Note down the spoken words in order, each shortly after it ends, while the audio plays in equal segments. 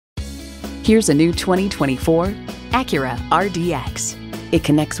Here's a new 2024 Acura RDX. It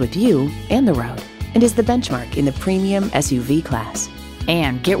connects with you and the road and is the benchmark in the premium SUV class.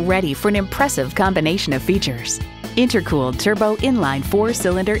 And get ready for an impressive combination of features: intercooled turbo inline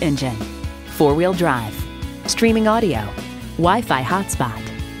 4-cylinder engine, 4-wheel drive, streaming audio, Wi-Fi hotspot,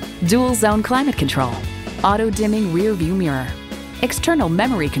 dual zone climate control, auto dimming rear view mirror, external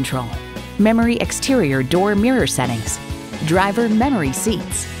memory control, memory exterior door mirror settings, driver memory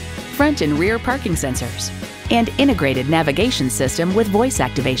seats, front and rear parking sensors, and integrated navigation system with voice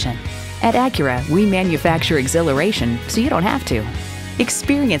activation. At Acura, we manufacture exhilaration so you don't have to.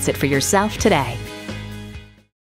 Experience it for yourself today.